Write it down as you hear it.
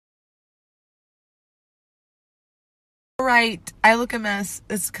right. I look a mess.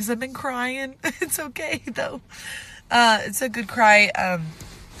 It's because I've been crying. It's okay, though. It's a good cry.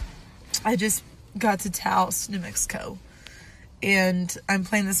 I just got to Taos, New Mexico. And I'm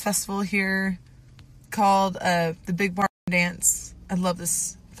playing this festival here called the Big Bar Dance. I love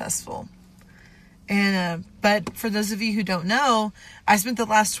this festival. And but for those of you who don't know, I spent the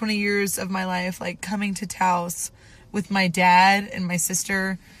last 20 years of my life like coming to Taos with my dad and my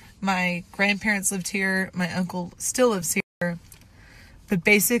sister. My grandparents lived here. My uncle still lives here. But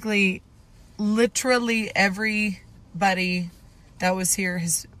basically, literally everybody that was here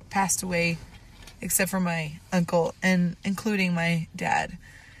has passed away except for my uncle, and including my dad.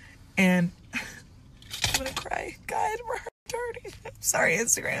 And I'm gonna cry. God, we're hurting. Sorry,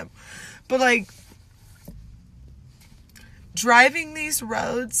 Instagram. But like, driving these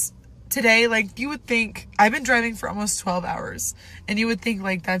roads today, like, you would think, I've been driving for almost 12 hours, and you would think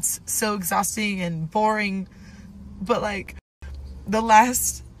like that's so exhausting and boring, but like the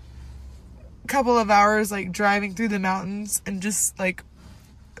last couple of hours, like driving through the mountains and just like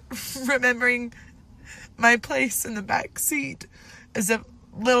remembering my place in the back seat as a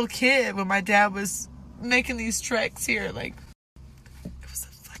little kid when my dad was making these treks here, like, it was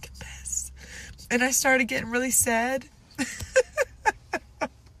the fucking best. And I started getting really sad.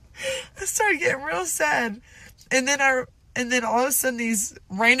 I started getting real sad. And then all of a sudden these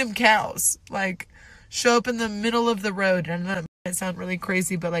random cows like show up in the middle of the road. And I know it might sound really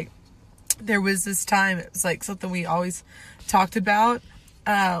crazy, but like, there was this time, it was like something we always talked about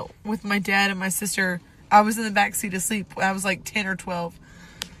with my dad and my sister. I was in the back seat asleep. I was like 10 or 12.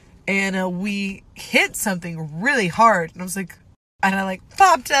 And we hit something really hard. And I was like, and I like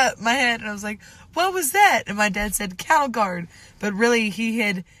popped up my head and I was like, what was that? And my dad said cow guard. But really he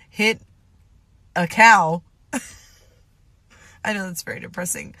had hit a cow. I know that's very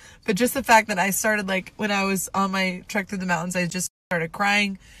depressing. But just the fact that I started, like, when I was on my trek through the mountains, I just started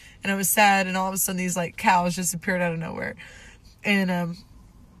crying. And I was sad. And all of a sudden these like cows just appeared out of nowhere. And,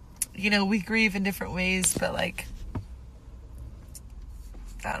 you know, we grieve in different ways. But like,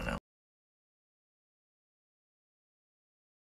 I don't know.